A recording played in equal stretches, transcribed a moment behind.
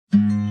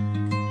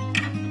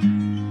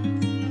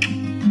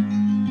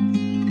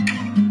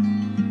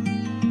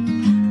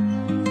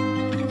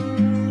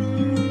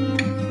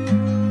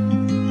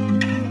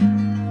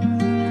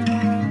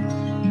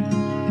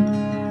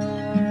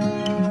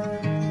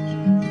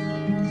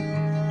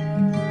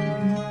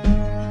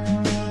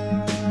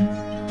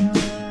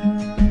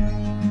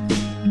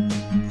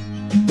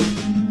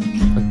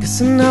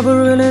guess I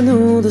never really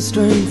knew the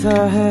strength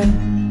I had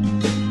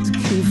to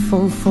keep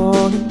from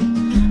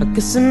falling. I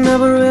guess I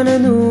never really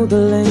knew the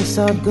lengths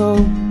I'd go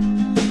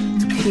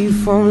to keep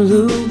from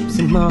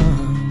losing my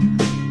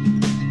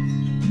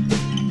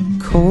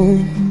control.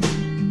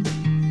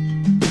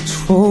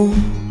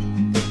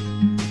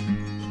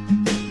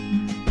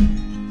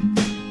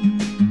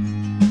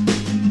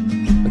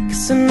 I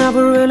guess I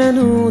never really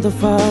knew the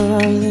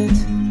fire I lit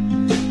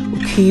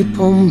would keep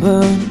on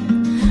burning.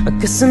 I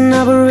guess I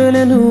never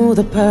really knew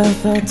the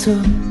path I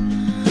took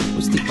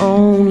was the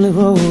only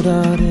road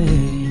I'd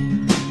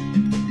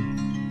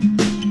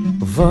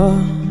ever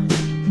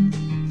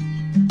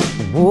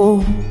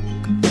walk.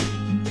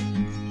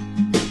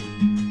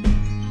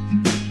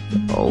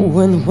 Oh,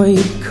 when the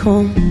weight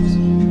comes,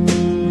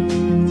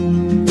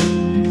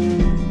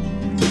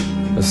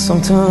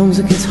 sometimes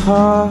it gets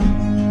hard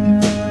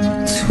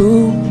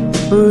to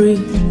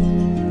breathe,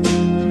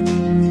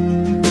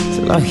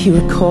 till I hear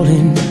it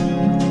calling,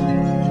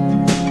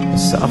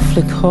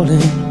 softly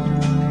calling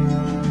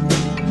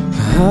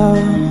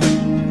out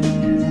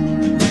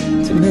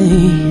to me,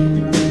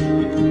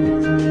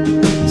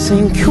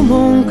 saying, come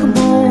on, come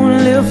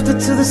on, lift it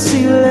to the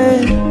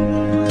ceiling.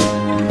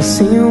 I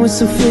sing it with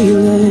some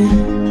feeling.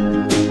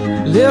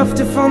 Lift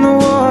it from the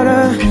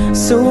water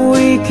so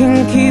we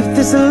can keep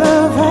this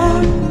love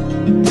high,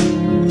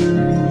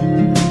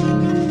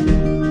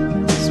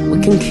 so we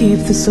can keep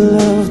this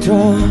love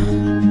dry.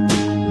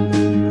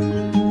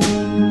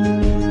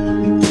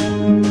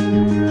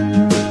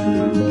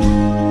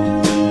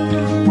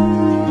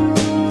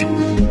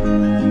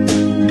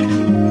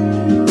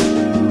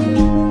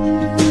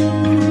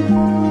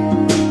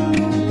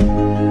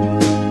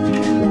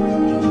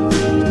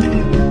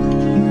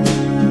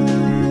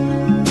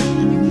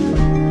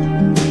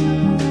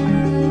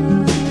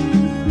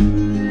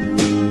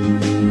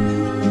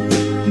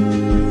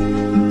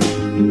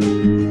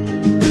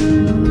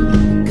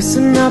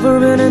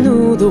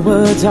 The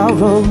words I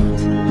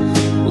wrote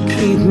will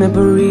keep me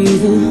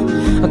breathing.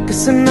 I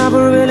guess I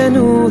never really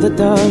knew that,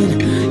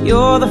 darling,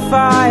 you're the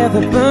fire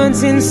that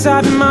burns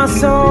inside my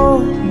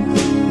soul.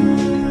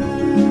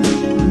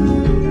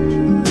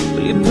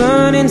 Will you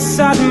burn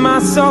inside my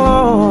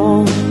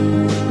soul?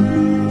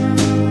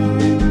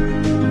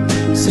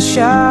 So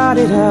shout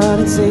it out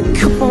and say,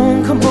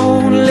 come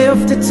on,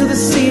 lift it to the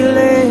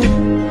ceiling.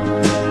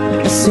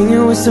 I sing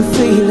it with some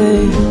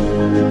feeling.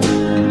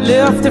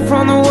 Lift it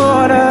from the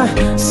water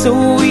so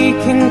we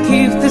can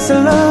keep this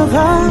love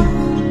high,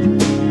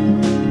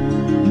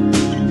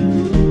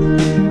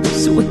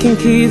 so we can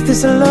keep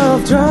this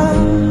love dry.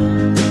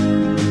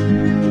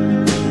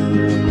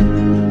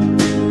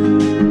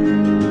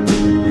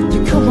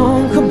 You come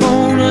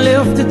on,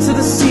 lift it to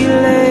the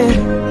ceiling.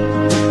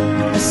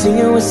 I sing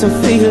it with some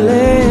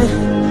feeling.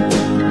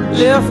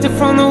 Lift it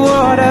from the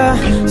water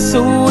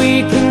so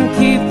we can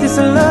keep this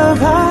love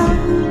high,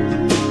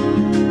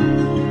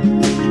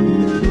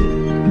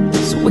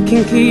 we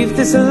can keep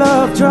this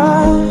love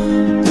dry,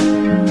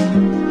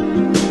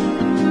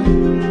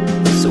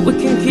 so we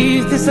can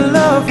keep this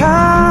love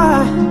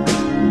high.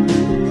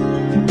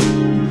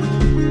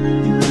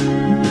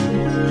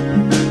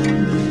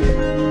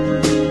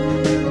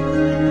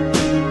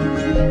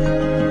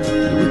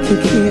 We can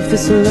keep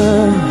this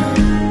love.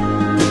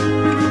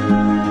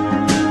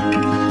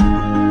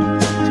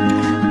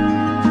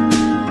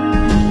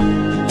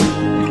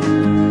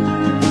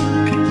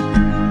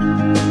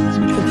 So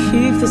we can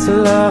keep this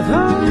love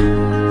high.